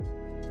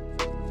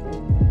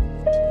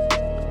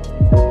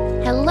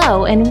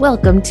Hello and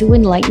welcome to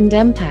Enlightened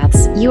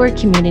Empaths, your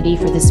community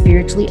for the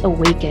spiritually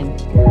awakened,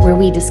 where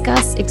we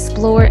discuss,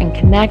 explore, and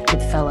connect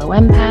with fellow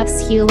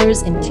empaths,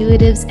 healers,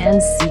 intuitives,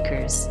 and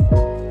seekers.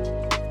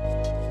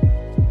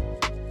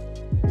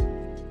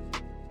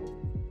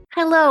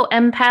 Hello,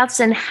 empaths,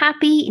 and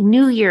happy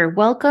New Year.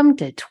 Welcome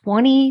to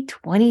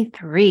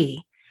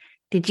 2023.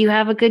 Did you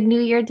have a good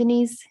New Year,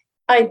 Denise?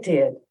 I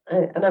did,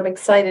 and I'm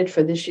excited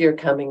for this year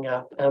coming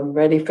up. I'm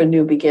ready for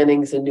new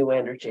beginnings and new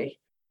energy.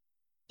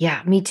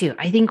 Yeah, me too.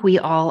 I think we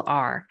all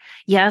are.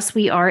 Yes,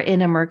 we are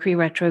in a Mercury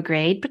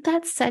retrograde, but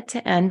that's set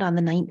to end on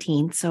the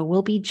 19th, so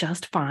we'll be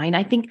just fine.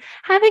 I think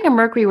having a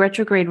Mercury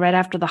retrograde right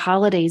after the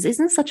holidays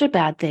isn't such a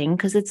bad thing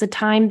because it's a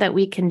time that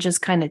we can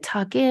just kind of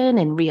tuck in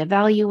and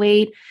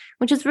reevaluate,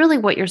 which is really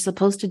what you're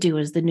supposed to do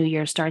as the new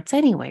year starts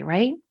anyway,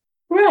 right?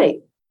 Right.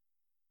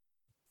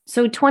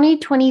 So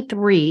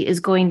 2023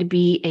 is going to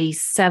be a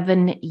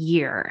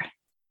 7-year.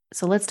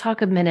 So let's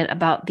talk a minute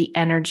about the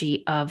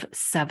energy of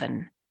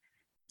 7.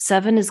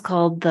 7 is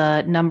called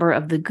the number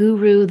of the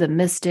guru, the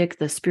mystic,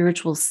 the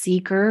spiritual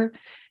seeker.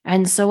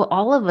 And so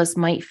all of us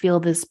might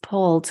feel this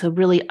pull to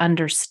really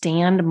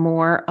understand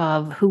more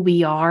of who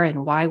we are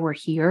and why we're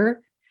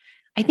here.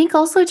 I think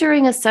also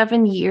during a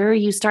 7-year,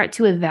 you start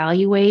to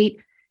evaluate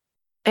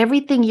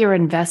everything you're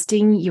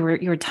investing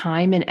your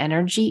time and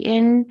energy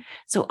in.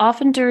 So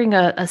often during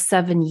a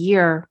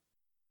 7-year,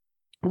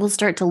 we'll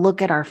start to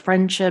look at our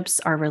friendships,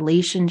 our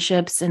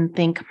relationships, and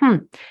think,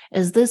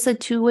 is this a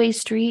two-way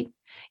street?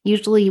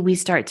 Usually we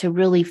start to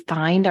really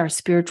find our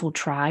spiritual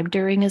tribe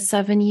during a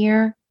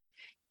 7-year.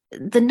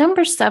 The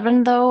number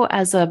 7, though,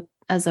 as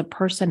a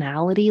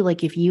personality,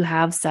 like if you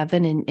have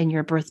 7 in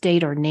your birth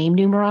date or name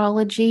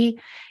numerology,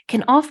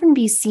 can often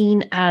be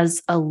seen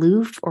as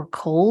aloof or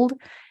cold.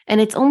 And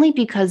it's only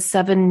because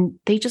 7,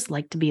 they just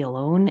like to be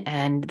alone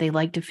and they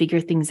like to figure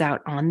things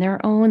out on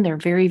their own. They're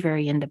very,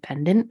 very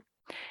independent.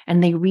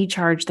 And they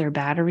recharge their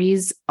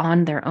batteries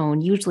on their own,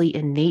 usually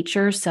in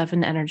nature.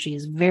 7 energy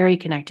is very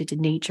connected to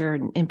nature,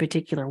 and in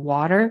particular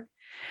water.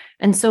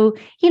 And so,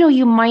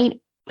 you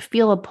might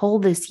feel a pull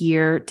this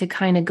year to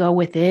kind of go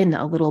within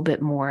a little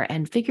bit more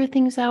and figure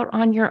things out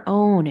on your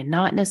own and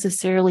not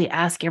necessarily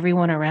ask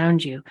everyone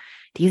around you.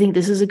 Do you think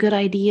this is a good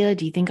idea?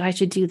 Do you think I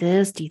should do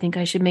this? Do you think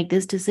I should make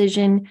this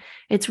decision?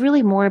 It's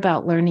really more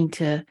about learning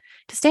to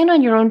stand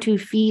on your own 2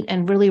 feet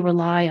and really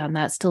rely on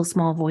that still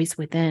small voice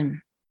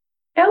within.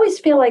 I always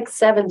feel like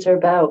 7s are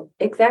about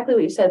exactly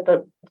what you said,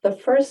 but the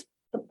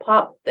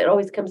pop that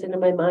always comes into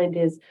my mind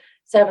is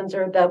 7s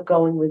are about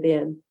going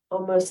within,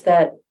 almost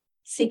that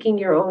seeking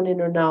your own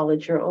inner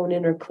knowledge, your own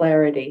inner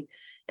clarity.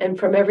 And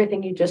from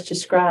everything you just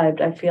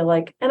described, I feel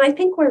like, and I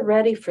think we're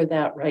ready for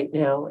that right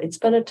now. It's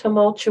been a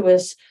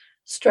tumultuous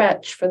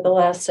stretch for the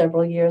last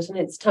several years, and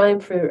it's time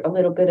for a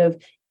little bit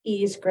of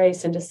ease,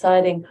 grace, and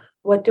deciding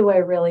what do I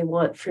really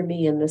want for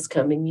me in this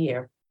coming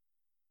year.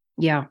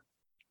 Yeah.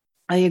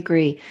 I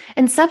agree.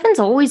 And 7's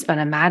always been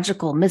a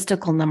magical,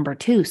 mystical number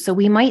too. So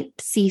we might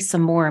see some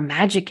more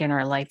magic in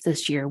our life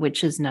this year,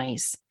 which is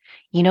nice.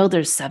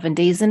 There's 7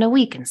 days in a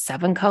week and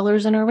 7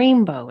 colors in a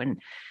rainbow. And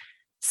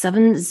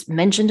 7 is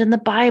mentioned in the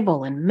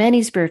Bible and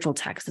many spiritual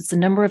texts. It's the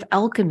number of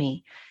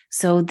alchemy.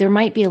 So there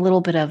might be a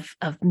little bit of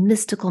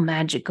mystical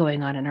magic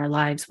going on in our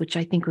lives, which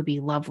I think would be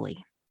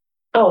lovely.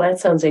 Oh, that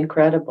sounds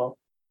incredible.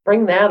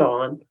 Bring that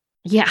on.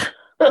 Yeah.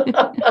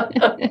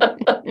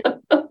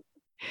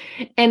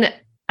 And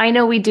I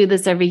know we do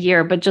this every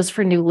year, but just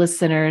for new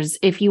listeners,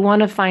 if you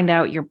want to find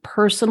out your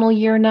personal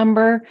year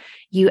number,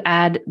 you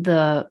add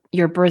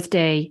your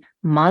birthday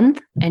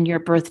month and your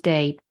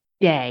birthday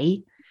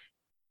day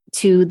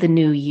to the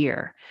new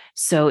year.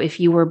 So if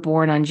you were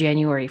born on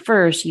January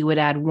 1st, you would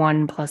add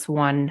 1 +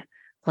 1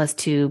 +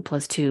 2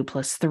 + 2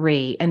 +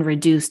 3 and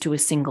reduce to a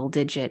single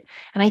digit.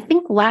 And I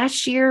think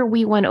last year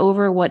we went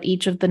over what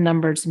each of the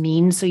numbers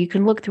mean. So you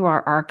can look through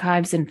our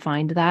archives and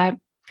find that.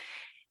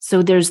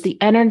 So there's the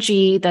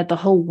energy that the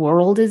whole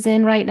world is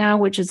in right now,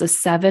 which is a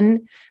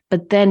 7,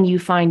 but then you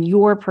find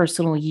your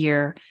personal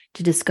year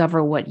to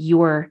discover what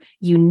your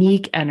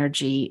unique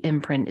energy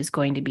imprint is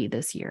going to be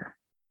this year.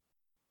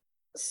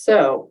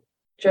 So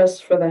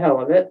just for the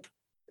hell of it,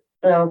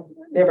 well,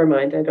 never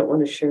mind. I don't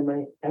want to share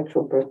my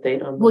actual birth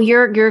date on. Well,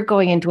 you're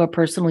going into a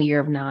personal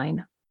year of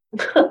 9.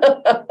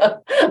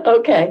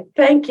 Okay,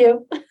 thank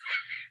you.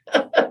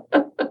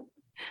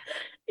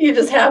 You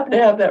just happen to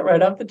have that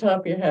right off the top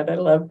of your head. I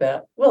love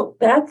that. Well,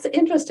 that's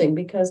interesting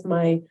because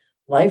my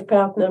life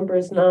path number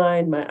is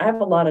 9. I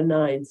have a lot of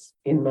 9s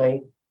in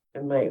my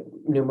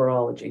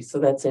numerology, so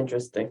that's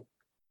interesting.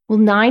 Well,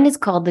 9 is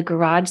called the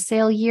garage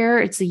sale year.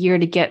 It's a year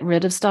to get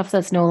rid of stuff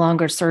that's no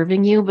longer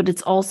serving you, but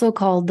it's also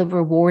called the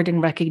reward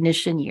and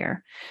recognition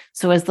year.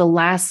 So as the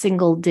last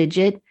single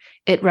digit,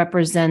 it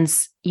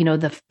represents,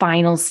 the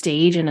final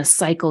stage in a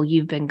cycle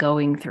you've been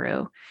going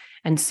through.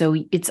 And so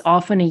it's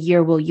often a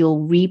year where you'll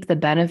reap the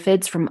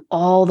benefits from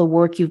all the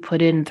work you've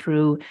put in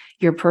through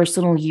your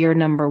personal year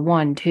number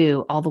 1,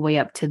 2, all the way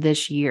up to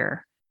this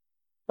year.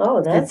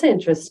 Oh, that's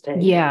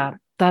interesting. Yeah,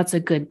 that's a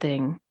good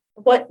thing.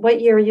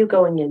 What year are you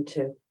going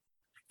into?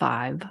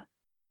 5.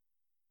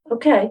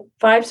 Okay,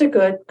 fives are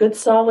good. Good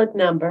solid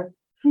number.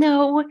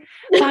 No,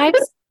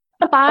 fives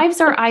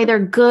fives are either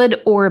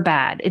good or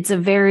bad. It's a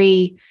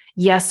very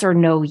yes or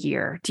no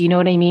year. Do you know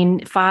what I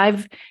mean?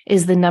 Five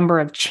is the number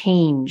of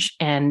change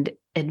and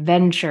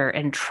adventure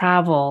and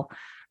travel,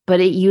 but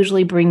it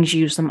usually brings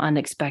you some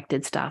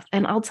unexpected stuff.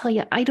 And I'll tell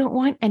you, I don't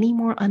want any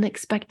more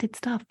unexpected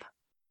stuff.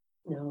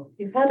 No,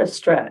 you've had a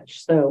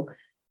stretch, so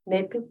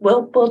maybe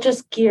we'll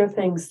just gear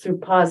things through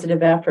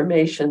positive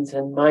affirmations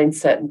and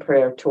mindset and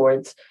prayer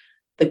towards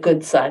the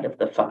good side of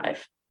the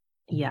five.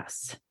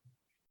 Yes.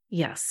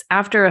 Yes.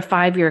 After a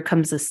 5 year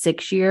comes a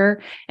 6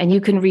 year, and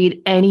you can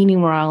read any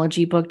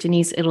numerology book,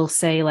 Denise. It'll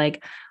say,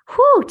 like,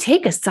 whew,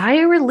 take a sigh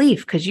of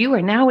relief because you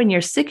are now in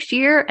your 6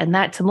 year and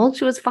that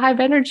tumultuous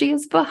five energy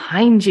is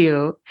behind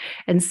you.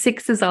 And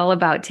six is all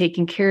about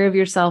taking care of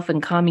yourself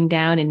and calming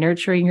down and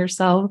nurturing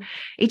yourself.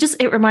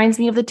 It reminds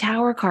me of the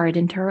Tower card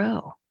in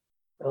Tarot.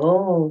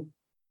 Oh,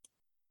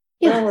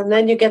 Yeah. well, and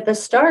then you get the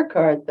star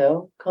card,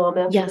 though. Calm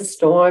after the Yes.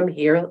 storm,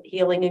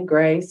 healing and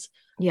grace.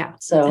 Yeah.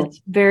 So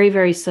It's very,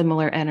 very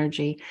similar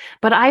energy.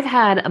 But I've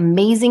had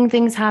amazing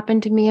things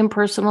happen to me in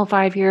personal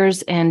 5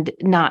 years and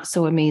not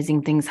so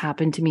amazing things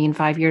happen to me in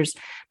 5 years,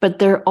 but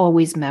they're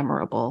always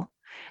memorable.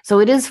 So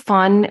it is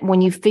fun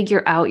when you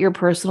figure out your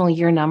personal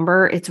year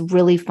number. It's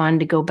really fun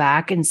to go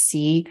back and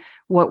see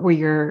what were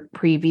your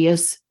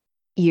previous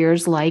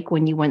years like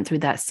when you went through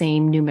that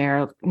same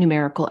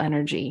numerical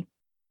energy.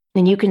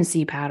 And you can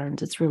see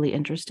patterns. It's really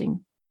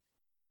interesting.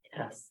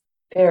 yes,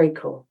 very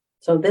cool.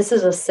 So this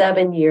is a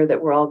 7 year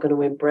that we're all going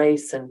to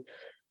embrace and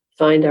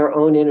find our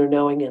own inner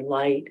knowing and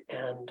light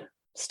and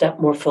step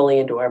more fully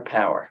into our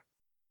power.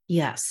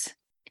 Yes.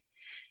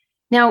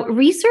 Now,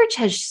 research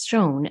has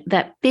shown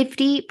that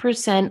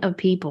 50% of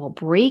people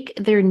break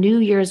their New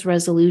Year's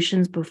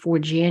resolutions before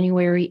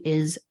January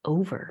is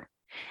over.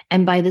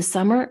 And by the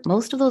summer,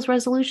 most of those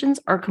resolutions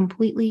are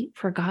completely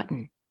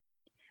forgotten.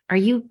 Are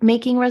you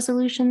making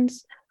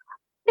resolutions?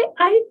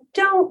 I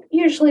don't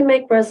usually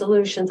make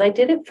resolutions. I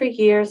did it for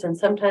years, and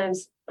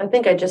sometimes I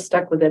think I just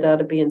stuck with it out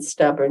of being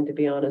stubborn, to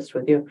be honest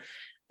with you.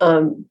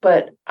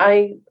 But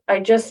I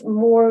just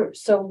more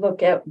so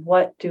look at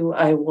what do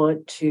I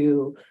want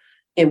to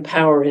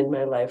empower in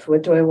my life?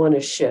 What do I want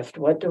to shift?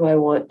 What do I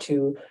want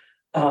to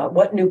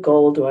what new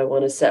goal do I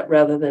want to set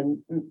rather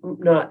than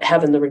not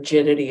having the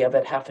rigidity of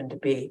it having to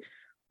be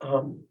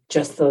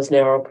just those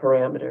narrow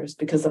parameters,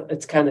 because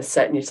it's kind of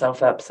setting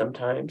yourself up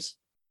sometimes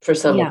for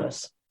some of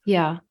us.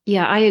 Yeah,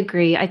 I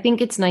agree. I think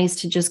it's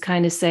nice to just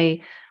kind of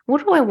say,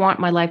 what do I want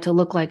my life to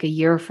look like a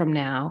year from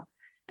now?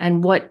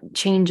 And what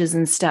changes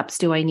and steps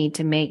do I need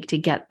to make to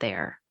get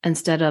there?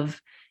 Instead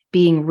of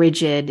being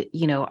rigid,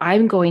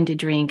 I'm going to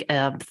drink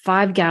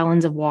 5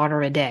 gallons of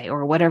water a day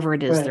or whatever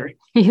it is, Right.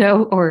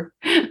 or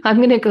I'm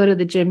going to go to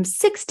the gym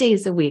 6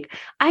 days a week.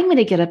 I'm going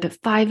to get up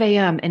at 5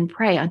 a.m. and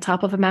pray on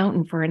top of a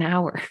mountain for an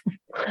hour.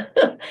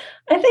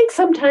 I think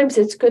sometimes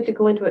it's good to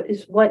go into it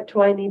is what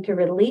do I need to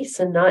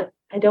release and not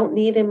I don't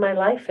need in my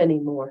life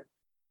anymore.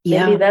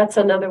 Maybe that's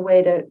another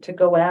way to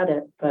go at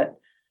it. But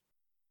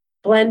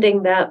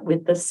blending that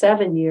with the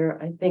 7 year,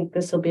 I think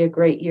this will be a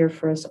great year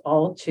for us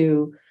all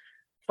to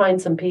find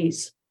some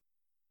peace.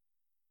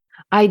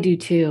 I do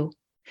too.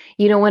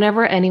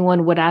 Whenever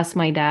anyone would ask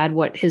my dad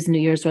what his New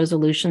Year's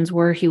resolutions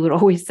were, he would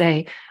always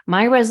say,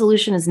 my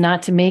resolution is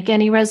not to make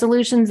any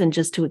resolutions and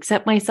just to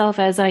accept myself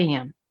as I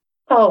am.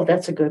 Oh,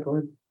 that's a good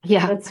one.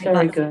 Yeah, that's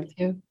very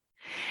good.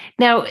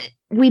 Now,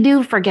 we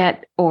do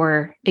forget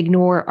or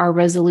ignore our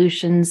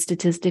resolutions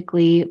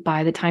statistically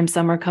by the time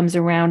summer comes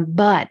around,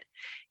 but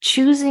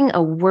choosing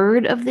a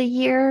word of the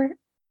year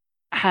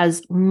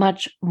has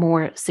much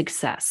more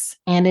success.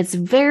 And it's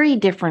very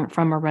different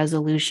from a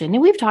resolution.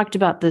 And we've talked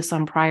about this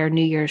on prior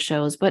New Year's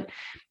shows, but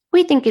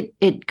we think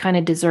it kind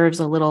of deserves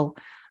a little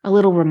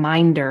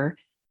reminder.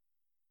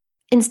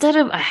 Instead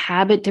of a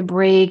habit to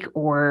break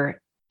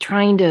or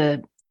trying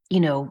to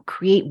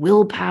create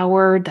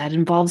willpower that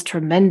involves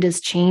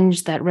tremendous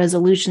change that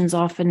resolutions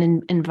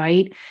often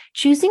invite,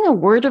 choosing a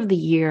word of the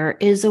year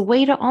is a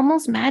way to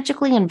almost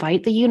magically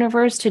invite the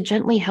universe to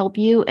gently help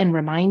you and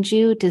remind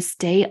you to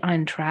stay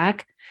on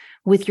track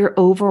with your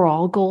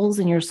overall goals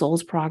and your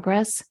soul's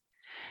progress.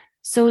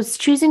 So it's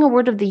choosing a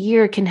word of the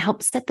year can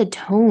help set the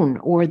tone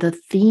or the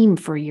theme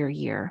for your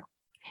year.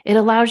 It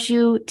allows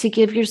you to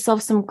give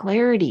yourself some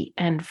clarity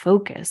and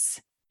focus.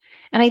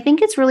 And I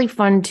think it's really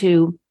fun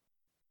to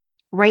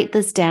write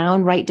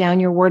down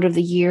your word of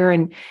the year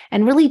and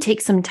really take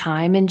some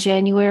time in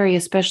January,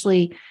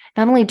 especially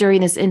not only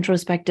during this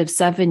introspective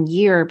 7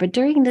 year, but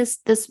during this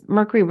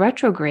Mercury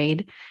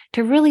retrograde,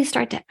 to really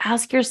start to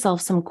ask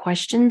yourself some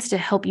questions to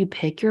help you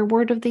pick your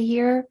word of the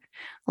year.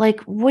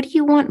 Like, what do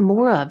you want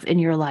more of in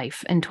your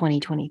life in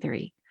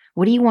 2023?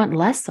 What do you want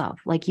less of?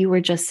 Like you were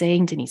just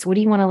saying, Denise, what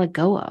do you want to let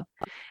go of?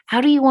 How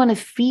do you want to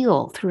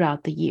feel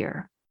throughout the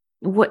year?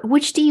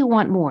 Which do you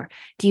want more?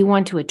 Do you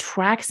want to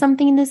attract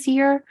something this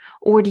year,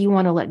 or do you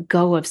want to let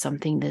go of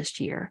something this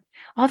year?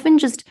 Often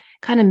just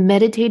kind of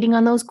meditating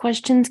on those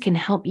questions can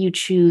help you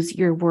choose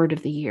your word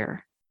of the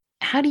year.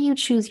 How do you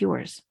choose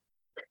yours?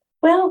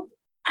 Well,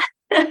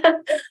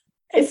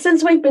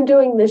 since we've been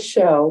doing this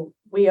show,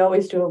 we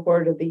always do a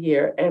word of the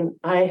year. And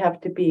I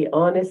have to be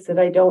honest that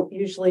I don't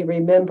usually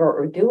remember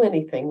or do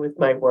anything with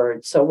my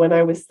words. So when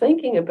I was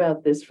thinking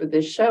about this for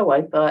this show,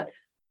 I thought,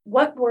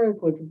 what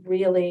word would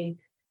really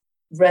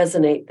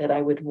resonate that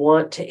I would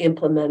want to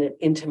implement it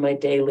into my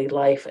daily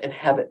life and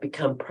have it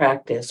become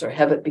practice or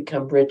have it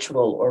become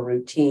ritual or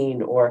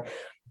routine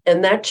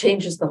and that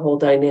changes the whole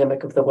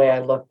dynamic of the way I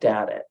looked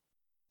at it.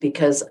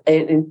 Because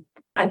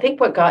I think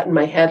what got in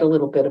my head a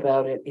little bit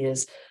about it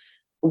is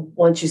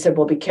once you said,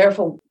 well, be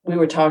careful. We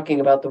were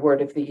talking about the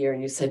word of the year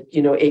and you said,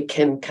 it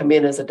can come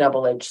in as a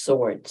double-edged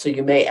sword. So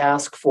you may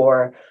ask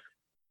for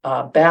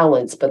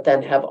balance, but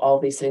then have all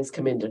these things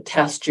come in to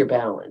test your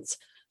balance.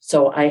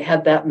 So I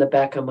had that in the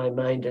back of my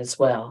mind as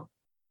well.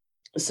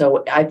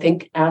 So I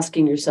think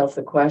asking yourself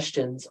the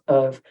questions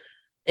of,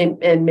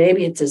 and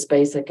maybe it's as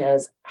basic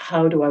as,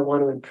 how do I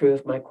want to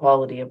improve my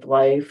quality of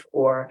life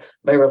or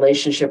my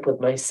relationship with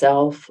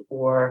myself?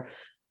 Or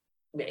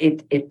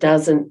it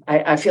doesn't,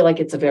 I feel like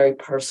it's a very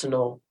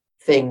personal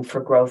thing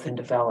for growth and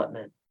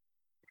development.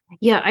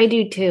 Yeah, I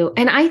do too.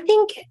 And I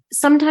think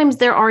sometimes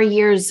there are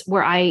years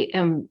where I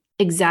am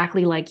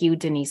exactly like you,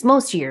 Denise,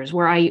 most years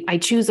where I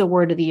choose a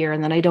word of the year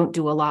and then I don't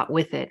do a lot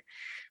with it.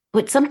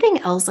 But something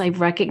else I've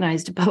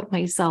recognized about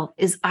myself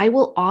is I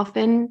will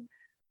often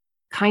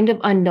kind of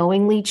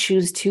unknowingly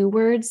choose two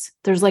words.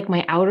 There's like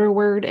my outer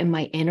word and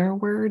my inner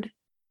word.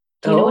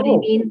 Do you know what I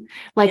mean?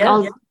 Like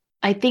yes.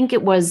 I think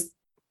it was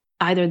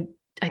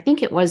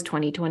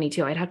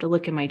 2022. I'd have to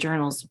look in my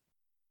journals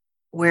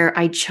where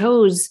I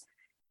chose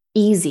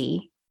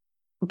easy,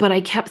 but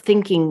I kept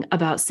thinking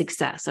about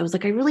success. I was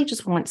like, I really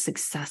just want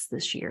success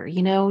this year,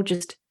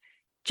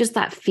 just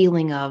that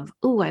feeling of,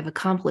 oh, I've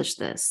accomplished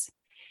this.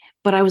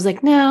 But I was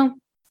like, no,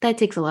 that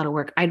takes a lot of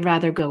work. I'd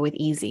rather go with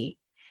easy.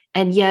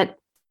 And yet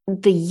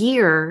the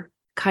year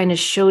kind of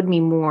showed me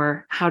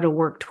more how to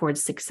work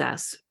towards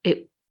success.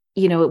 It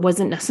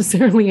wasn't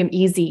necessarily an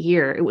easy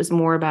year. It was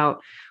more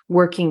about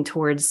working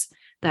towards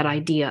that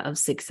idea of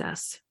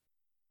success.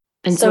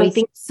 And so I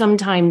think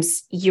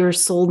sometimes your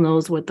soul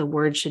knows what the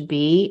word should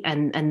be,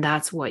 and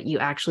that's what you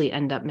actually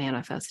end up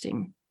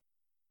manifesting.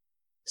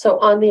 So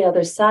on the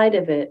other side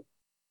of it,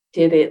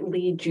 did it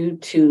lead you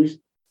to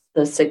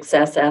the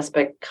success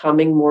aspect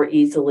coming more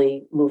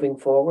easily moving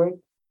forward?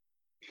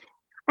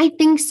 I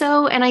think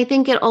so. And I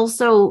think it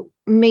also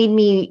made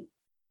me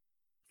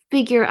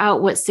figure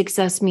out what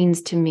success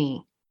means to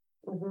me.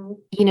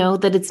 Mm-hmm.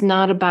 That it's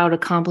not about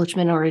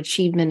accomplishment or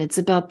achievement. It's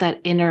about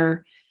that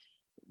inner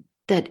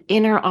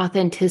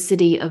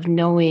authenticity of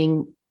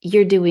knowing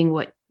you're doing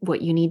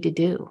what you need to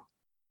do.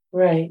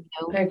 Right.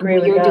 I agree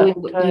with you're that. You're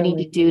doing what you need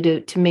to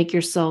do to make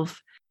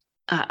yourself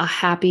a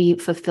happy,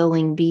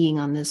 fulfilling being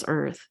on this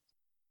earth.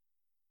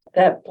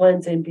 That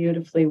blends in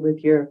beautifully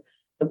with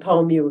the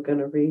poem you were going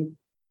to read.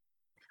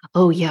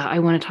 Oh, yeah, I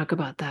want to talk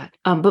about that.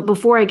 But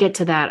before I get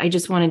to that, I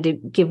just wanted to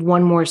give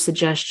one more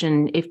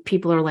suggestion. If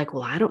people are like,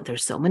 well,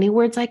 there's so many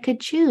words I could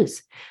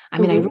choose. I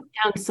mean, I wrote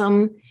down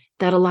some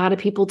that a lot of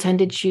people tend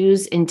to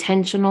choose: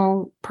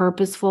 intentional,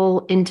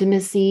 purposeful,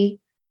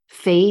 intimacy,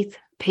 faith,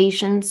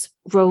 patience,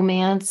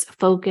 romance,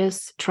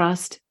 focus,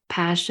 trust,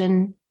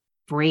 passion,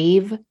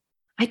 brave.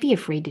 I'd be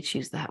afraid to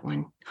choose that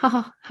one.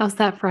 How's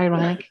that for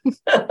ironic?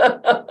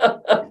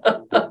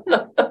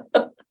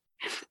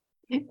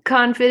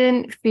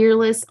 Confident,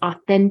 fearless,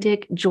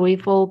 authentic,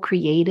 joyful,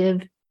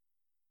 creative.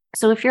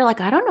 So if you're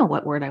like, I don't know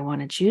what word I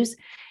want to choose,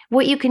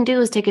 what you can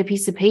do is take a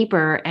piece of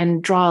paper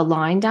and draw a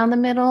line down the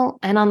middle.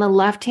 And on the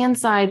left-hand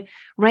side,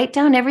 write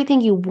down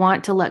everything you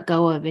want to let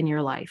go of in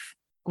your life.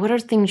 What are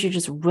things you're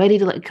just ready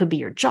to let? It could be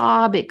your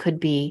job. It could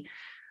be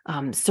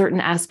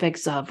certain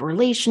aspects of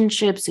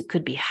relationships. It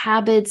could be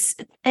habits.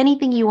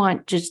 Anything you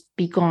want, just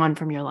be gone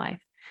from your life.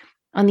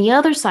 On the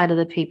other side of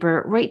the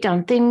paper, write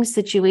down things,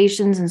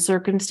 situations, and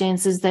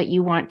circumstances that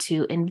you want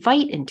to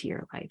invite into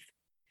your life.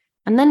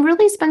 And then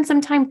really spend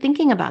some time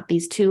thinking about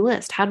these two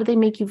lists. How do they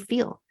make you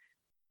feel?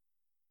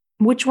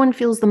 Which one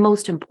feels the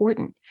most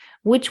important?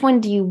 Which one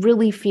do you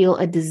really feel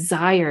a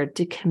desire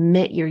to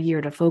commit your year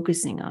to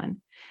focusing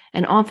on?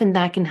 And often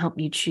that can help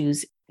you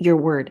choose your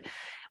word.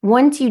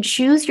 Once you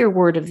choose your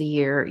word of the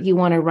year, you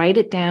want to write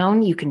it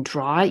down. You can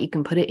draw it. You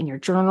can put it in your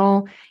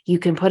journal. You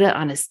can put it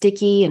on a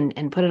sticky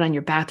and put it on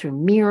your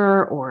bathroom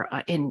mirror or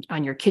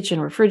on your kitchen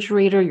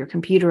refrigerator, your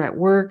computer at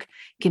work.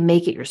 You can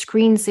make it your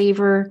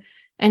screensaver.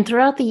 And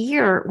throughout the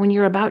year, when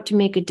you're about to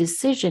make a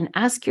decision,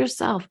 ask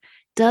yourself,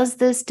 does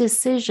this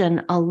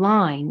decision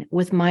align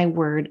with my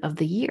word of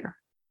the year?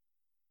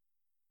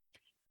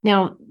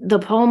 Now, the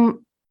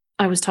poem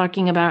I was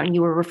talking about and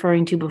you were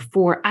referring to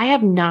before, I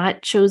have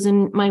not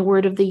chosen my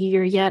word of the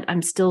year yet.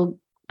 I'm still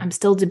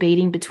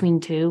debating between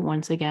two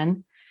once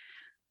again.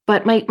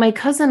 But my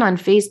cousin on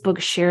Facebook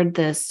shared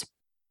this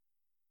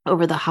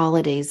over the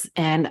holidays,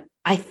 and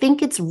I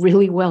think it's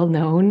really well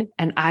known,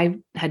 and I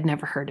had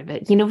never heard of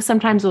it.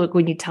 Sometimes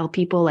when you tell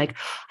people like,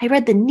 I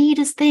read the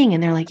neatest thing,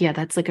 and they're like, yeah,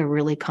 that's like a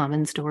really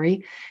common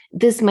story.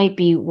 This might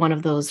be one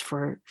of those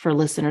for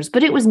listeners,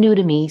 but it was new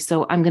to me,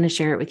 so I'm going to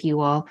share it with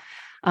you all.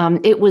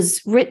 It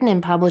was written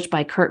and published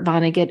by Kurt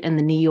Vonnegut in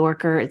the New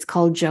Yorker. It's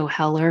called Joe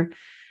Heller,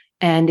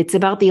 and it's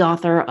about the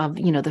author of,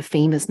 the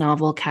famous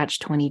novel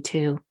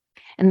Catch-22.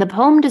 And the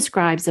poem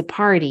describes a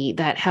party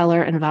that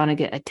Heller and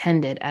Vonnegut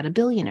attended at a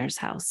billionaire's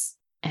house.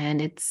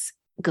 And it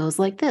goes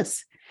like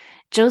this.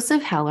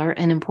 Joseph Heller,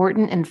 an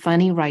important and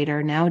funny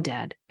writer now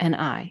dead, and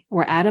I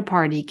were at a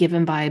party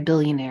given by a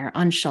billionaire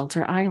on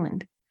Shelter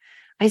Island.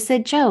 I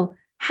said, Joe,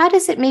 how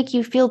does it make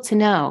you feel to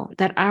know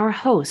that our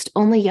host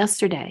only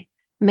yesterday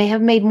may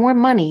have made more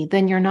money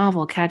than your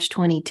novel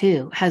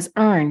Catch-22 has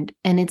earned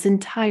in its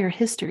entire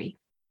history?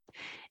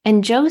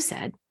 And Joe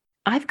said,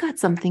 I've got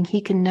something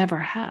he can never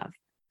have.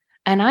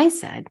 And I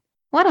said,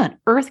 what on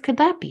earth could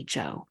that be,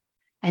 Joe?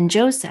 And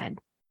Joe said,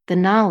 the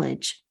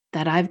knowledge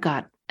that I've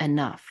got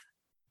enough.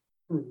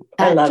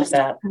 I love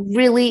that.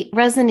 Really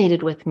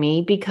resonated with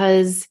me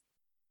because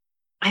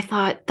I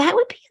thought that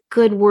would be a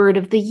good word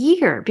of the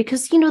year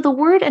because, the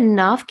word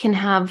enough can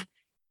have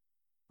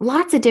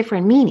lots of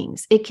different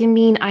meanings. It can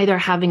mean either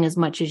having as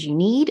much as you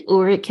need,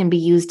 or it can be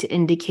used to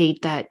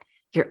indicate that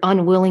you're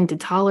unwilling to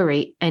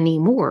tolerate any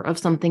more of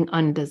something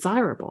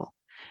undesirable.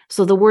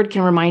 So the word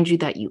can remind you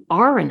that you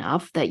are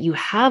enough, that you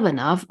have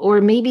enough,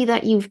 or maybe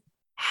that you've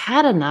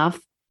had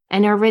enough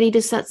and are ready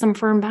to set some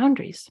firm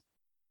boundaries.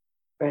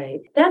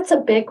 Right. That's a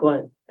big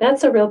one.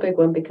 That's a real big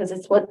one because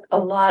it's what a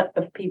lot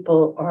of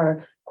people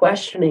are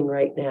questioning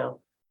right now.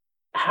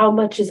 How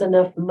much is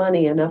enough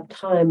money, enough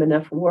time,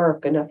 enough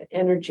work, enough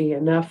energy,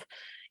 enough,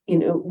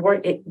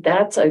 work?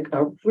 That's a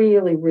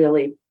really,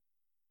 really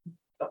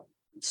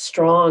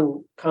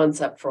strong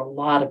concept for a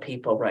lot of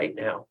people right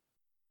now.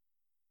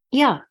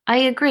 Yeah, I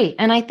agree.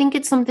 And I think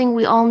it's something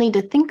we all need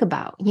to think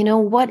about.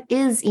 What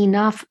is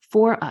enough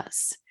for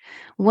us?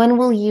 When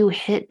will you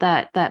hit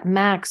that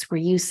max where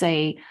you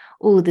say,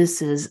 oh,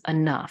 this is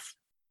enough?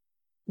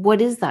 What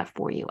is that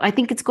for you? I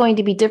think it's going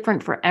to be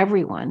different for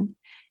everyone.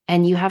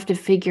 And you have to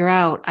figure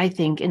out, I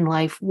think, in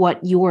life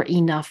what your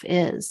enough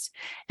is.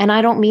 And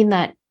I don't mean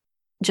that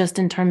just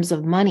in terms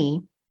of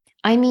money.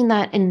 I mean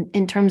that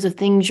in terms of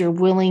things you're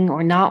willing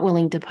or not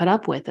willing to put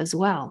up with as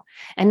well.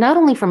 And not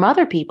only from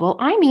other people,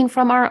 I mean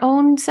from our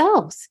own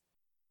selves.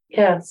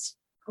 Yes,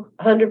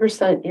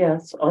 100%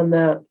 yes on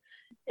that.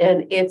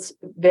 And it's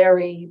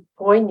very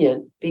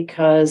poignant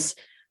because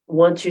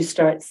once you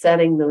start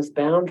setting those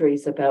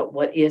boundaries about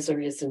what is or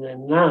isn't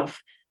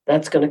enough,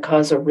 that's going to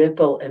cause a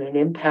ripple and an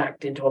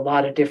impact into a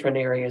lot of different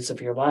areas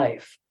of your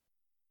life.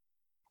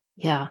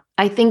 Yeah,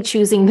 I think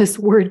choosing this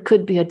word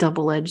could be a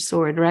double-edged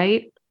sword,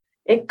 right?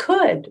 It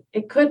could,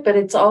 but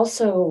it's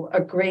also a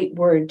great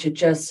word to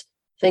just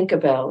think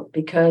about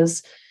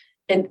because,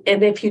 and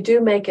if you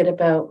do make it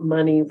about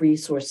money,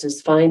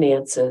 resources,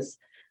 finances,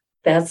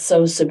 that's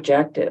so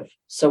subjective.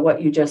 So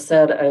what you just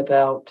said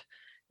about,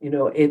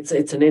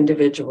 it's an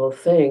individual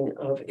thing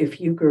of if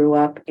you grew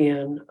up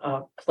in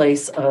a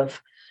place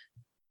of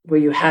where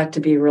you had to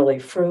be really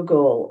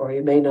frugal or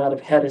you may not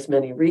have had as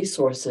many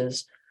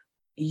resources,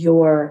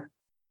 your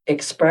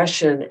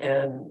expression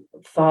and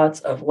thoughts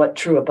of what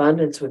true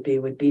abundance would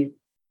be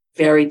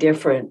very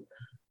different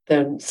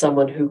than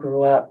someone who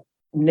grew up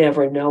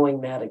never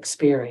knowing that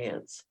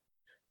experience.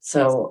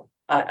 So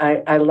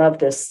I love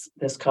this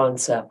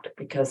concept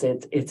because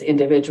it's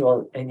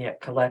individual and yet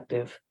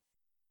collective.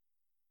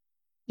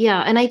 Yeah,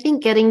 and I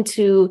think getting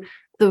to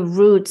the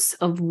roots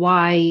of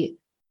why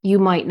you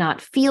might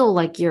not feel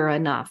like you're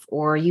enough,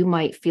 or you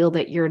might feel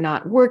that you're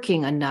not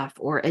working enough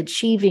or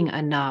achieving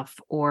enough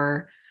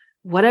or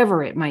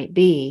whatever it might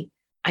be,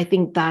 I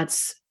think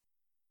that's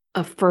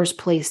a first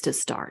place to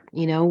start.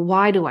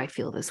 Why do I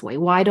feel this way?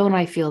 Why don't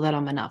I feel that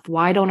I'm enough?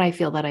 Why don't I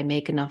feel that I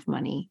make enough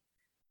money?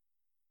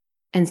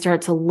 And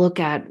start to look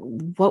at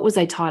what was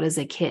I taught as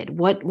a kid?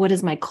 What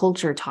has my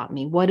culture taught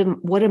me? What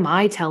am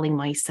I telling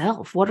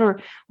myself?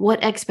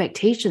 What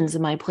expectations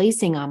am I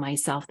placing on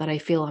myself that I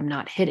feel I'm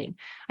not hitting?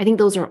 I think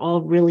those are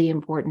all really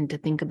important to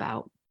think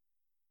about.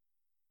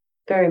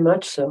 Very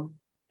much so.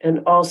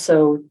 And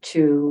also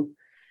to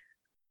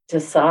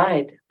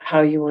decide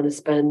how you want to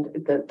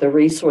spend the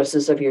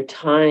resources of your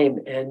time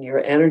and your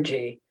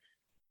energy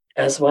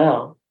as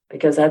well,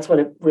 because that's what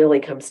it really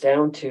comes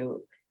down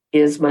to.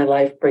 Is my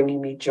life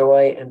bringing me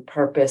joy and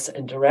purpose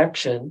and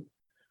direction,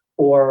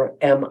 or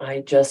am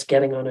I just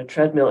getting on a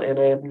treadmill? And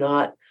I am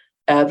not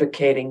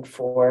advocating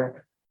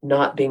for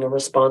not being a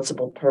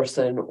responsible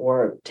person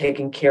or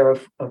taking care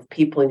of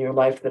people in your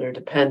life that are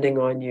depending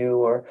on you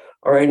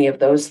or any of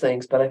those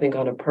things. But I think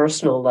on a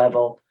personal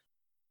level,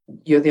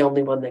 you're the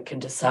only one that can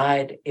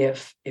decide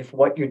if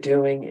what you're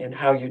doing and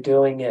how you're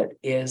doing it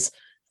is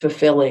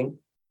fulfilling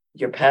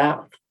your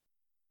path.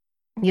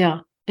 Yeah,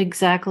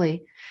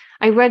 exactly.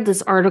 I read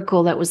this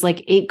article that was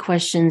like 8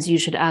 questions you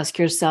should ask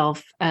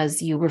yourself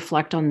as you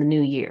reflect on the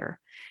new year.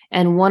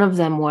 And one of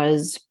them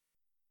was,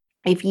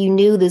 if you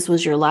knew this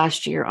was your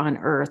last year on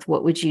Earth,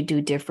 what would you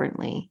do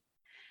differently?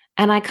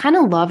 And I kind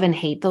of love and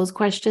hate those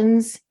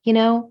questions,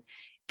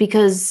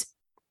 because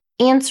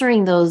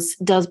answering those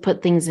does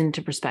put things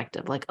into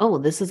perspective. Like, oh,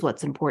 this is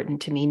what's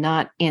important to me,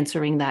 not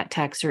answering that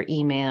text or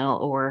email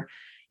or,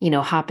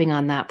 hopping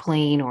on that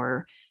plane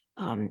or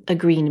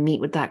agreeing to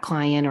meet with that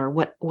client or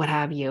what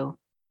have you.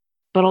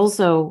 But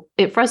also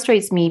it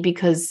frustrates me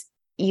because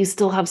you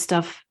still have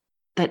stuff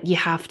that you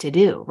have to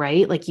do,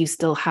 right? Like I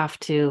still have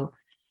to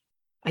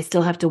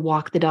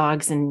walk the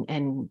dogs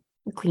and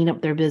clean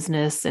up their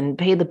business and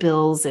pay the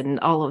bills and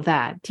all of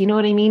that. Do you know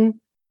what I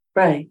mean?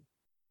 Right.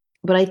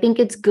 But I think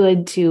it's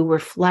good to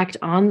reflect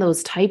on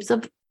those types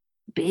of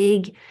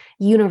big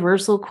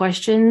universal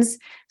questions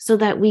so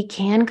that we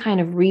can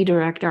kind of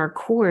redirect our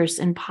course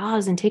and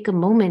pause and take a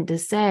moment to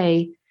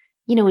say,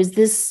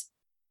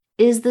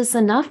 is this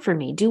enough for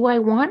me? Do I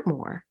want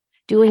more?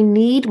 Do I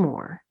need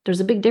more? There's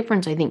a big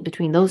difference, I think,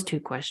 between those two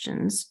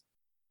questions.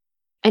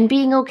 And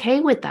being okay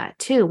with that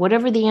too,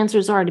 whatever the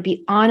answers are, to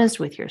be honest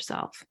with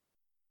yourself.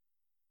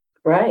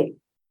 Right.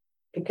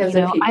 Because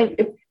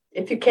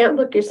if you can't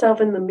look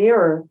yourself in the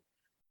mirror,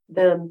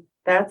 then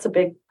that's a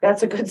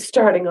good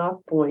starting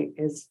off point,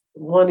 is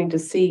wanting to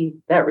see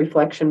that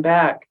reflection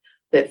back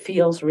that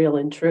feels real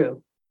and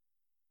true.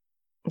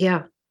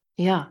 Yeah,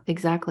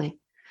 exactly.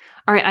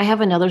 All right, I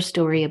have another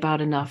story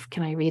about enough.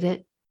 Can I read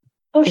it?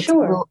 Oh,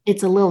 sure.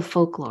 It's a little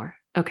folklore.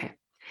 Okay.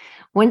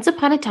 Once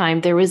upon a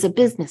time, there was a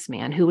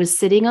businessman who was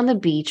sitting on the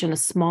beach in a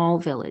small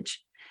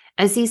village.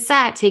 As he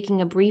sat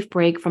taking a brief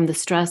break from the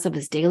stress of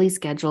his daily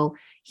schedule,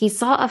 he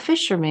saw a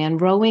fisherman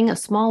rowing a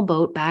small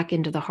boat back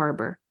into the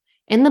harbor.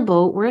 In the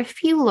boat were a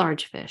few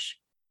large fish.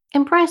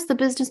 Impressed, the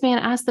businessman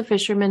asked the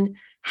fisherman,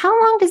 "How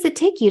long does it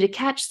take you to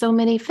catch so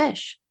many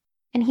fish?"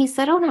 And he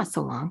said, "Oh, not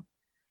so long."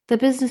 The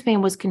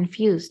businessman was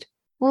confused.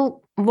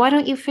 "Well, why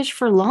don't you fish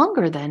for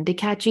longer then to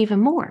catch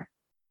even more?"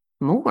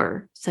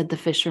 "More," said the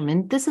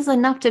fisherman. "This is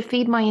enough to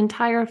feed my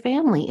entire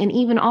family and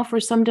even offer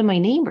some to my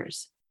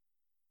neighbors."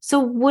 "So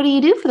what do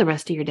you do for the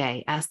rest of your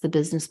day?" asked the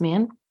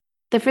businessman.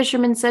 The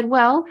fisherman said,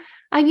 "Well,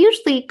 I've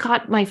usually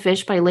caught my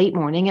fish by late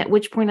morning, at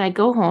which point I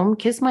go home,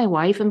 kiss my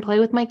wife, and play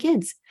with my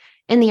kids.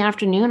 In the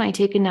afternoon, I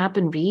take a nap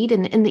and read,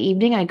 and in the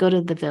evening, I go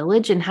to the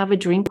village and have a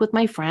drink with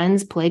my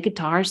friends, play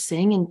guitar,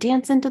 sing, and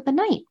dance into the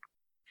night."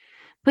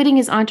 Putting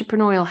his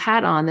entrepreneurial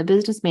hat on, the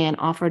businessman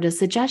offered a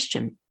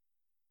suggestion.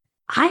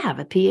 "I have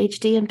a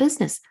PhD in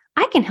business.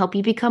 I can help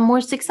you become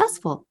more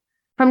successful.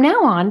 From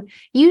now on,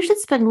 you should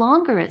spend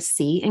longer at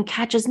sea and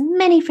catch as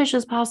many fish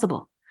as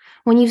possible.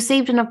 When you've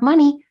saved enough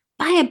money,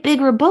 buy a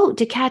bigger boat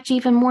to catch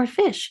even more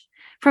fish.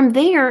 From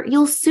there,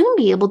 you'll soon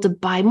be able to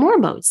buy more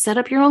boats, set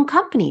up your own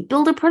company,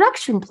 build a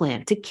production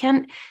plant to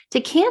can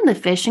the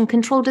fish and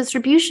control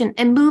distribution,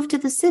 and move to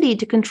the city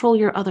to control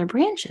your other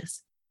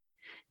branches."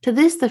 To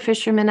this, the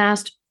fisherman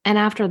asked, "And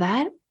after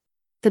that?"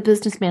 The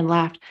businessman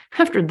laughed.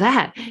 "After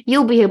that,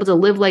 you'll be able to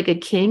live like a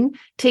king,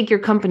 take your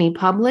company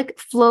public,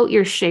 float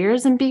your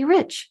shares, and be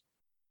rich."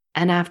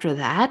 "And after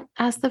that?"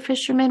 asked the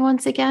fisherman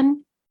once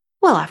again.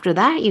 "Well, after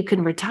that, you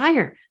can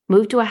retire,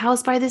 move to a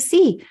house by the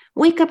sea,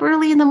 wake up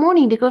early in the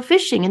morning to go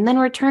fishing, and then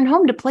return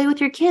home to play with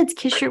your kids,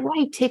 kiss your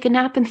wife, take a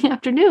nap in the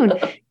afternoon,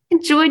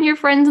 and join your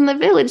friends in the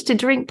village to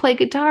drink, play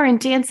guitar, and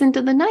dance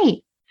into the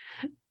night."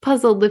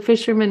 Puzzled, the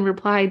fisherman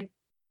replied,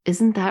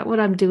 "Isn't that what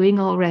I'm doing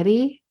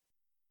already?"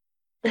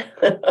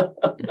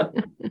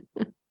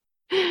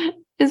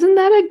 Isn't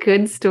that a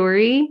good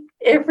story?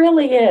 It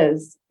really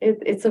is.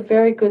 It's a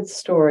very good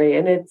story.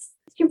 And it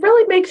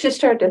really makes you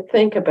start to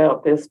think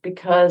about this,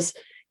 because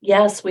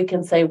yes, we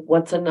can say,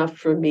 what's enough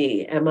for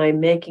me? Am I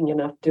making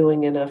enough,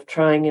 doing enough,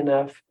 trying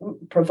enough,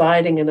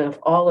 providing enough,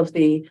 all of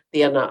the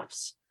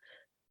enoughs.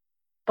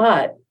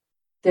 But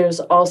there's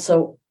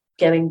also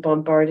getting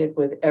bombarded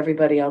with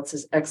everybody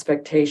else's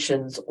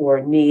expectations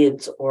or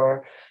needs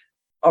or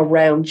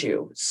around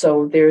you.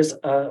 So there's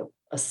a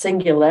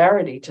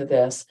singularity to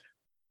this,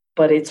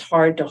 but it's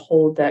hard to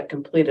hold that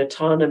complete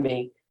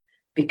autonomy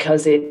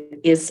because it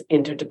is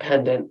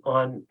interdependent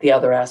on the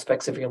other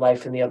aspects of your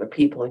life and the other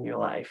people in your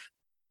life.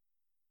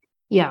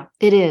 Yeah,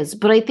 it is.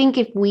 But I think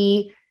if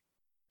we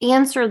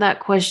answer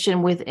that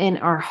question within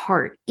our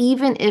heart,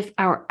 even if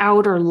our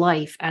outer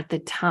life at the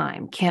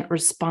time can't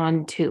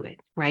respond to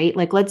it, right?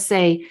 Like let's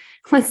say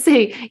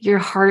your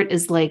heart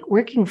is like,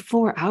 working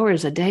 4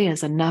 hours a day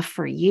is enough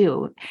for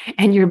you,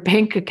 and your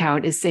bank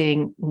account is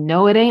saying,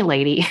 "No, it ain't,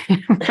 lady."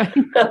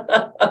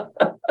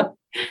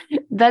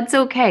 That's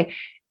okay.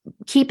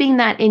 Keeping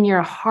that in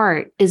your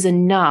heart is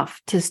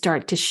enough to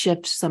start to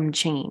shift some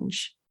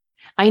change.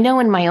 I know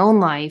in my own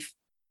life,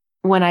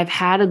 when I've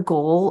had a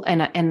goal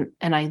and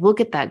I look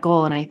at that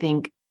goal and I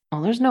think,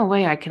 "Well, there's no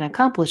way I can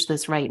accomplish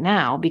this right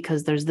now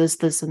because there's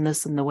this, and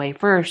this in the way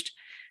first."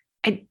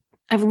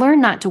 I've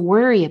learned not to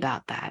worry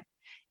about that.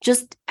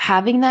 Just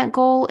having that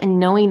goal and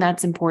knowing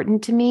that's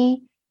important to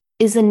me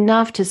is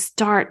enough to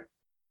start.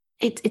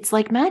 It's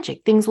like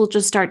magic. Things will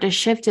just start to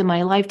shift in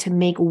my life to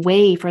make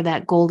way for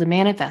that goal to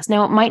manifest.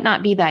 Now, it might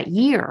not be that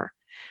year,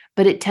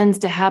 but it tends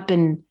to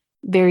happen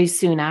very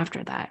soon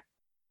after that.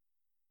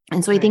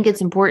 And so I think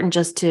it's important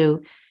just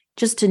to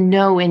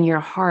know in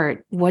your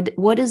heart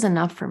what is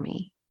enough for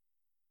me.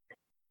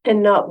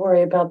 And not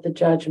worry about the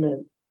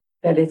judgment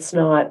that it's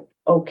not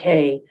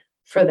okay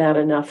for that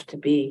enough to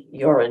be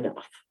your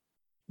enough.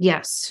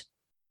 Yes,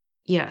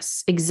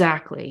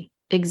 exactly.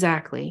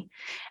 Exactly.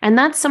 And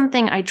that's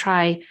something I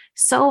try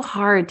so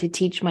hard to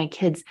teach my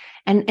kids.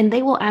 And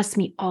they will ask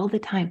me all the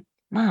time,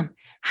 Mom,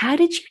 how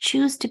did you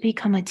choose to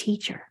become a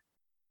teacher?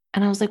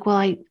 And I was like,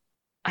 well,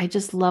 I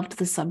just loved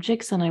the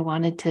subjects and I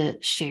wanted to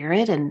share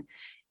it. And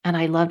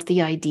I loved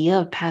the idea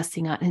of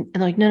passing on. And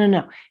like,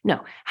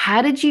 no.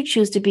 How did you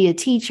choose to be a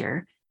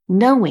teacher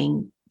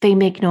knowing they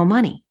make no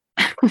money?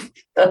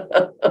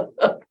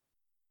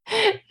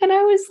 And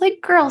I was like,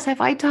 girls,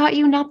 have I taught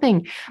you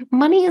nothing?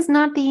 Money is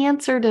not the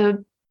answer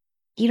to,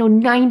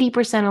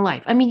 90% of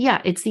life. I mean,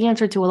 yeah, it's the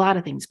answer to a lot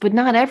of things, but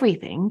not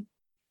everything.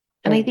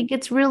 And I think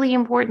it's really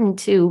important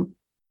to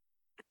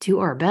do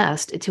our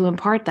best to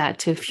impart that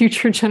to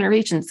future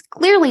generations.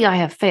 Clearly I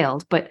have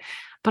failed, but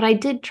I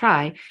did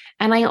try.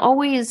 And I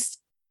always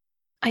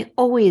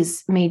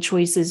made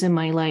choices in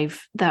my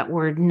life that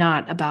were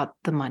not about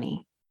the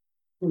money,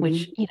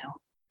 which,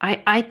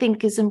 I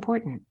think is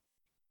important.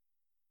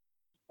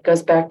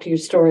 Goes back to your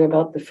story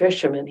about the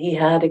fisherman. He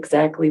had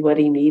exactly what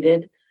he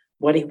needed,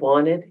 what he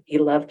wanted. He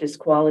loved his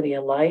quality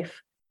of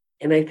life.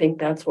 And I think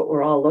that's what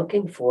we're all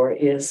looking for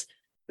is,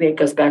 it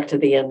goes back to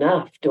the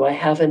enough. Do I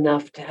have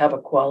enough to have a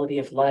quality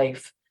of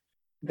life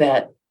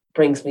that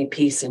brings me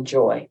peace and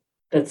joy?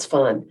 That's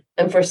fun.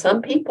 And for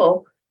some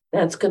people,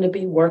 that's going to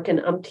be working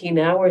umpteen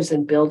hours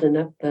and building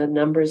up the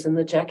numbers in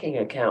the checking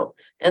account.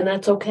 And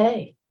that's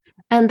okay.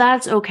 And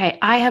that's okay.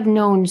 I have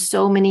known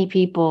so many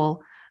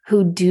people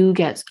who do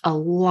get a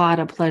lot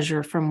of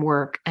pleasure from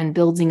work and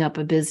building up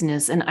a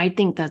business. And I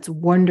think that's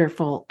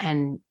wonderful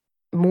and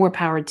more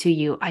power to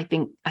you. I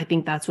think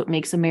that's what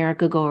makes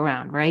America go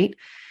around, right?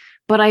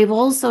 But I've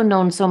also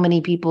known so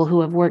many people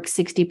who have worked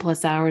 60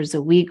 plus hours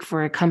a week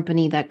for a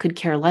company that could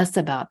care less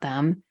about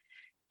them.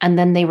 And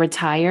then they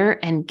retire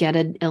and get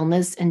an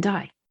illness and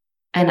die.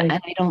 And, Right.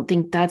 and I don't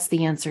think that's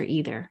the answer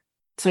either.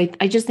 So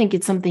I just think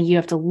it's something you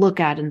have to look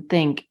at and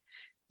think,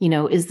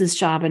 is this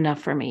job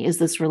enough for me? Is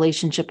this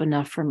relationship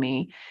enough for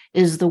me?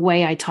 Is the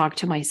way I talk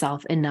to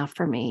myself enough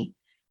for me?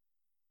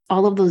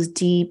 All of those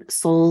deep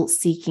soul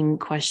seeking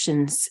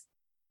questions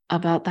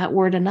about that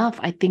word enough,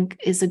 I think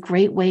is a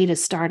great way to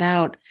start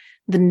out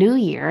the new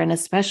year, and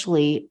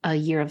especially a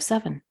year of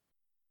 7.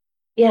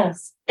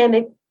 Yes. And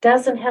it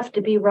doesn't have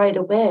to be right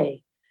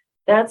away.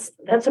 That's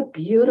a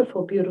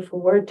beautiful, beautiful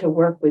word to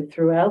work with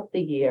throughout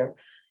the year,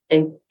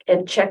 and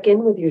check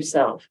in with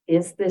yourself.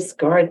 Is this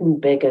garden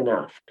big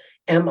enough?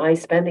 Am I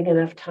spending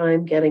enough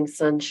time getting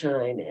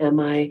sunshine? Am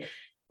I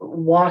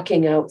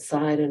walking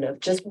outside enough?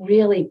 Just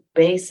really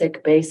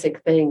basic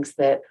things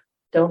that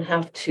don't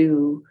have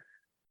to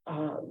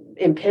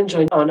impinge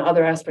on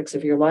other aspects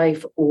of your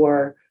life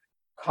or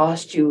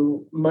cost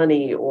you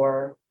money,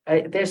 or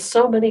there's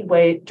so many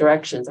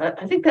directions.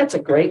 I think that's a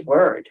great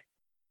word.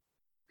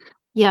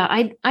 Yeah,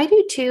 I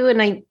do too.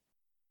 And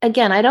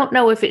I don't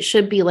know if it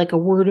should be like a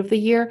word of the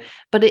year,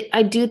 but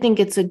I do think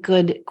it's a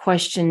good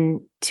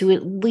question to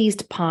at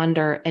least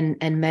ponder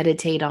and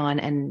meditate on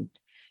and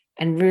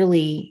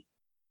really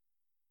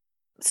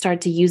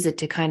start to use it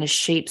to kind of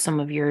shape some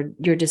of your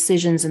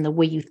decisions and the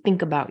way you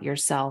think about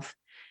yourself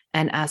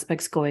and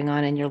aspects going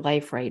on in your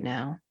life right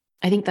now.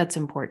 I think that's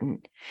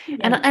important.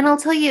 Yeah. And I'll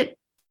tell you,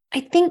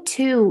 I think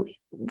too,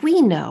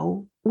 we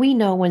know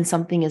when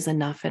something is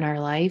enough in our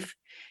life.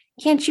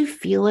 Can't you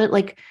feel it?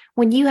 Like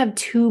when you have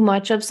too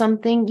much of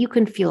something, you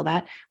can feel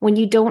that. When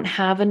you don't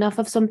have enough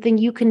of something,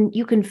 you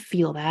can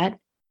feel that.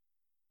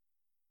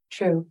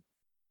 True.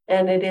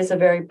 And it is a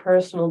very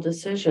personal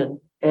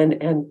decision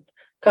and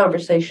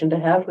conversation to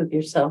have with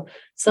yourself.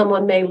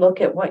 Someone may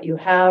look at what you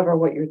have or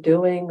what you're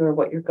doing or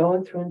what you're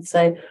going through and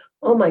say,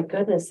 oh my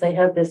goodness, they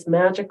have this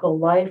magical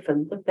life,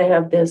 and look, they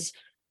have this,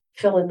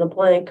 fill in the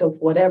blank of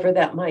whatever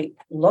that might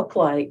look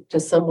like to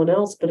someone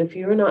else. But if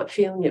you're not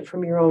feeling it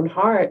from your own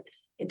heart,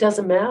 it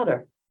doesn't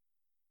matter.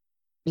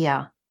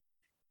 Yeah.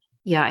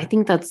 Yeah, I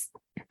think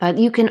that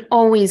you can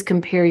always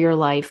compare your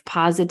life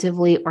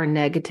positively or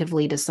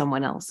negatively to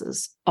someone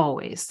else's,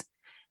 always.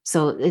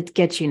 So it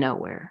gets you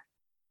nowhere.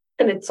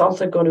 And it's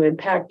also going to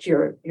impact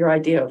your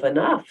idea of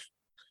enough.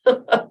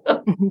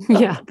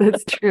 Yeah,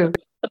 that's true.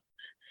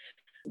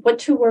 What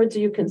 2 words are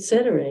you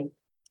considering?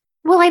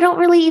 Well, I don't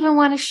really even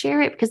want to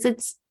share it because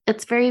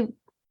it's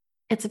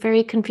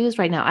very confused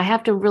right now. I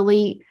have to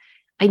really,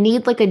 I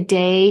need like a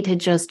day to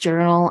just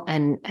journal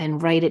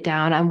and write it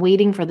down. I'm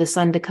waiting for the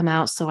sun to come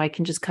out so I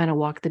can just kind of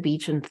walk the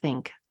beach and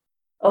think.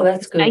 Oh,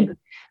 that's good.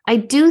 I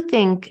do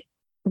think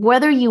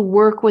whether you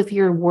work with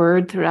your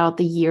word throughout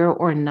the year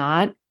or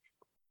not,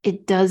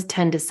 it does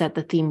tend to set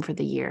the theme for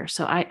the year.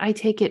 So I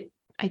take it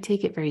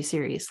very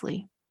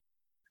seriously.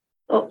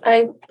 Well,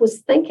 I was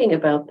thinking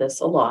about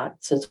this a lot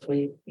since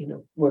we're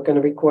going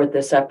to record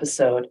this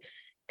episode.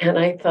 And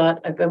I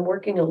thought I've been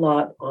working a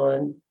lot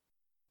on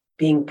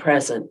being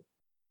present,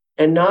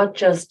 and not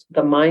just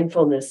the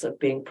mindfulness of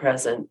being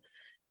present,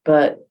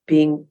 but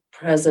being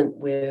present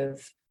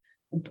with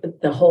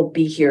the whole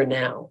be here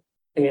now.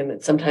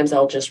 And sometimes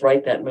I'll just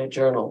write that in my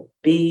journal,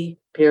 be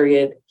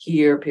period,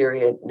 here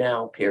period,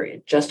 now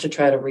period, just to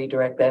try to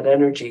redirect that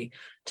energy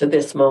to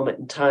this moment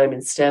in time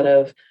instead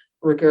of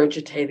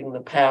regurgitating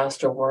the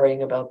past or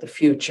worrying about the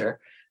future,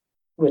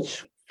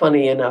 which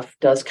funny enough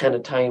does kind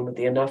of tie in with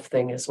the enough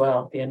thing as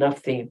well, the enough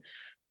theme.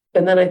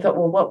 And then I thought,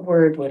 well, what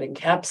word would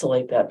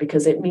encapsulate that?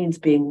 Because it means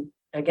being,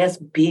 I guess,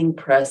 being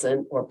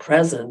present or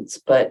presence,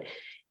 but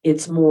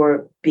it's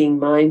more being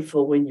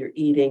mindful when you're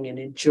eating and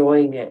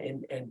enjoying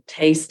it and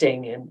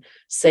tasting and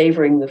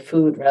savoring the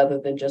food rather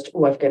than just,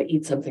 oh, I've got to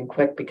eat something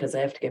quick because I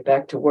have to get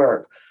back to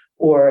work.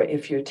 Or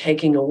if you're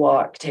taking a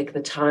walk, take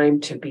the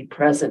time to be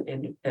present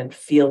and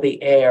feel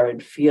the air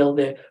and feel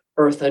the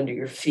earth under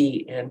your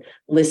feet and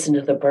listen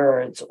to the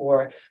birds.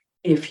 Or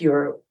if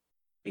you're,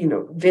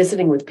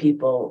 visiting with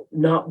people,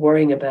 not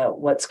worrying about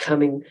what's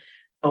coming.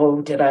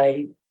 Oh, did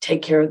I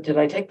take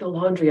the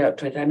laundry out?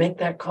 Did I make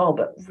that call?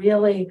 But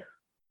really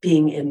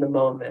being in the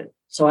moment.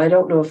 So I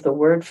don't know if the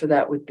word for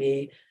that would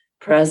be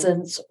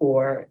presence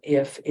or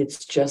if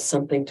it's just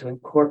something to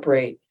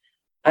incorporate.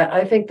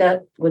 I think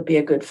that would be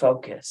a good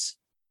focus.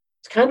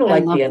 It's kind of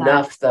like the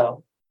enough,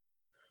 though.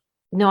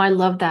 No, I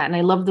love that. And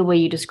I love the way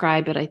you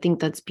describe it. I think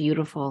that's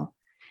beautiful.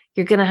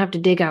 You're going to have to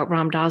dig out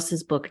Ram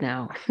Dass's book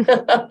now.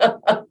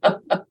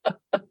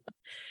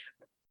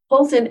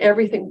 Pulls in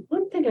everything.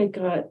 One thing I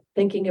got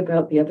thinking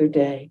about the other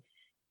day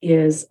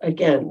is,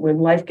 again, when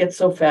life gets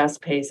so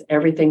fast paced,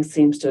 everything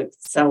seems to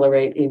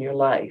accelerate in your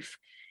life,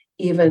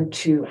 even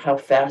to how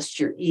fast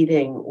you're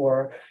eating,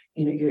 or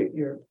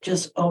you're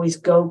just always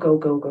go, go,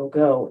 go, go,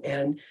 go.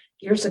 And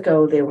years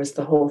ago, there was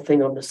the whole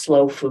thing on the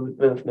slow food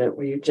movement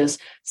where you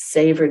just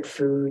savored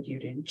food,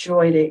 you'd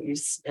enjoyed it, you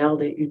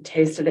smelled it, you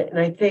tasted it. And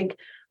I think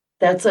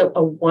that's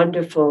a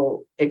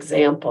wonderful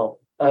example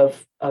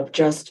of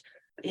just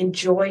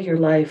enjoy your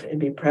life and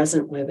be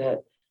present with it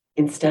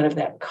instead of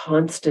that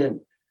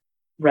constant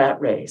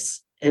rat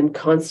race and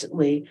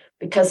constantly,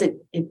 because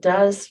it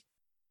does,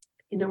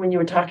 when you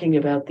were talking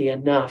about the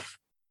enough,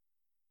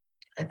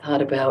 I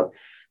thought about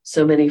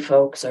so many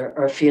folks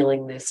are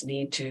feeling this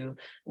need to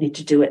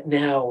do it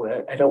now.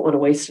 I don't want to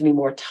waste any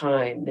more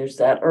time. There's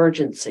that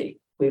urgency.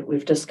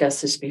 We've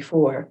discussed this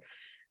before,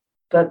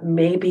 but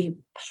maybe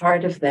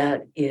part of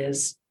that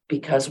is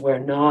because we're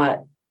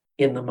not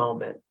in the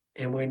moment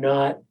and we're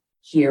not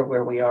here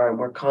where we are, and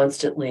we're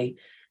constantly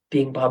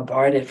being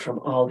bombarded from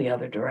all the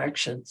other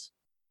directions.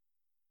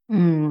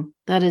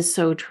 That is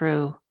so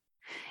true.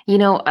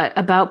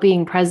 About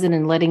being present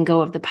and letting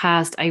go of the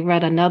past, I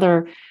read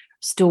another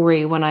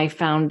story when I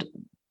found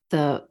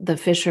the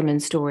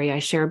fisherman story I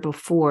shared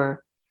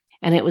before.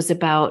 And it was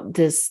about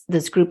this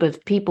group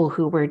of people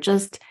who were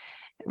just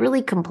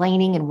really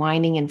complaining and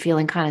whining and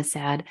feeling kind of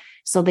sad.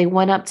 So they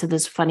went up to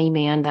this funny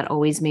man that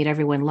always made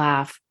everyone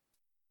laugh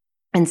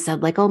and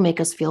said, like, oh, make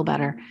us feel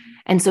better.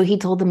 And so he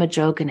told them a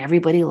joke and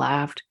everybody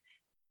laughed.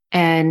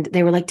 And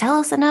they were like, tell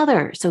us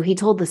another. So he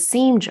told the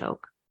same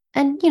joke.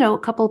 And, a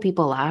couple of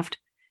people laughed.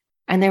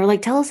 And they were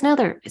like, tell us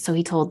another. So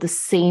he told the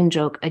same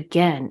joke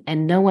again,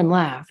 and no one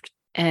laughed.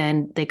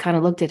 And they kind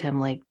of looked at him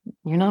like,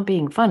 you're not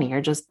being funny.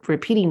 You're just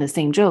repeating the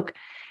same joke.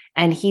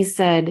 And he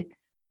said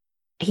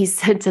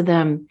to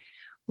them,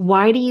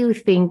 why do you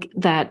think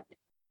that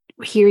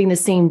hearing the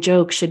same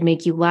joke should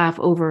make you laugh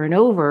over and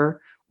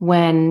over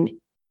when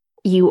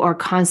you are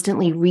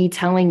constantly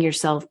retelling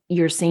yourself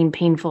your same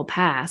painful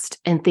past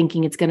and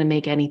thinking it's going to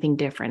make anything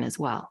different as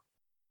well?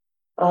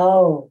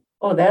 Oh,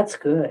 that's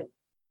good.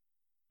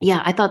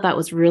 Yeah, I thought that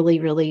was really,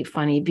 really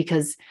funny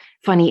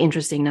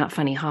interesting, not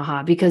funny,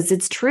 haha, because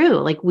it's true.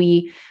 Like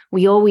we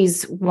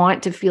always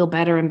want to feel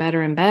better and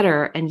better and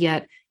better. And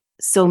yet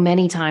so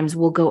many times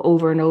we'll go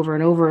over and over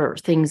and over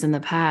things in the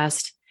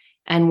past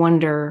and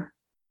wonder,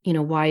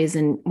 why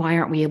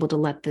aren't we able to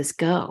let this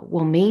go?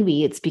 Well,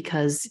 maybe it's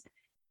because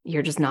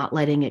you're just not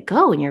letting it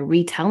go and you're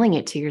retelling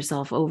it to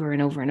yourself over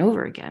and over and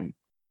over again.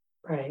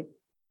 Right.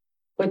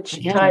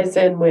 Which ties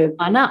in with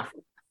enough.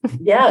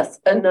 Yes,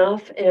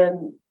 enough.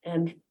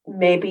 And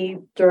maybe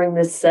during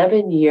this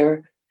 7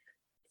 year,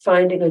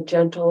 finding a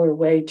gentler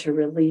way to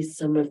release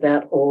some of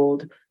that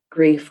old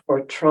grief or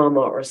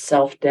trauma or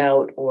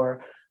self-doubt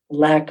or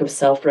lack of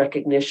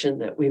self-recognition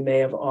that we may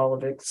have all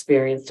have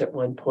experienced at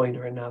one point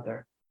or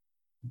another.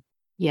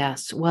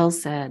 Yes, well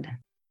said.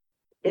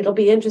 It'll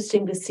be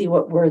interesting to see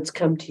what words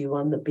come to you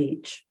on the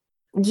beach.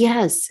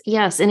 Yes.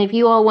 And if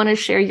you all want to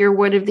share your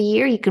word of the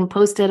year, you can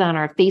post it on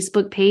our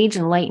Facebook page,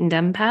 Enlightened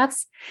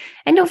Empaths.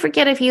 And don't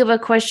forget, if you have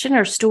a question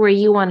or story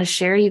you want to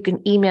share, you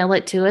can email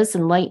it to us,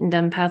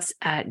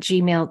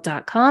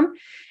 enlightenedempaths@gmail.com.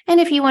 And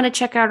if you want to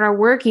check out our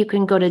work, you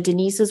can go to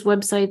Denise's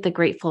website, The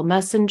Grateful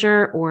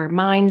Messenger, or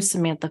mine,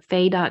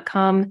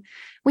 SamanthaFay.com.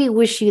 We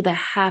wish you the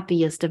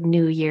happiest of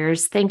New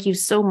Year's. Thank you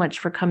so much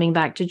for coming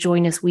back to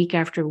join us week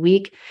after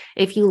week.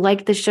 If you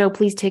like the show,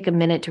 please take a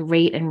minute to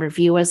rate and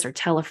review us or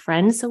tell a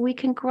friend so we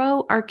can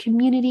grow our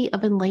community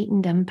of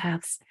enlightened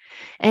empaths.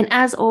 And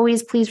as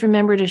always, please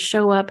remember to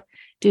show up,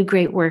 do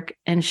great work,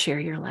 and share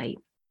your light.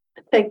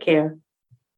 Take care.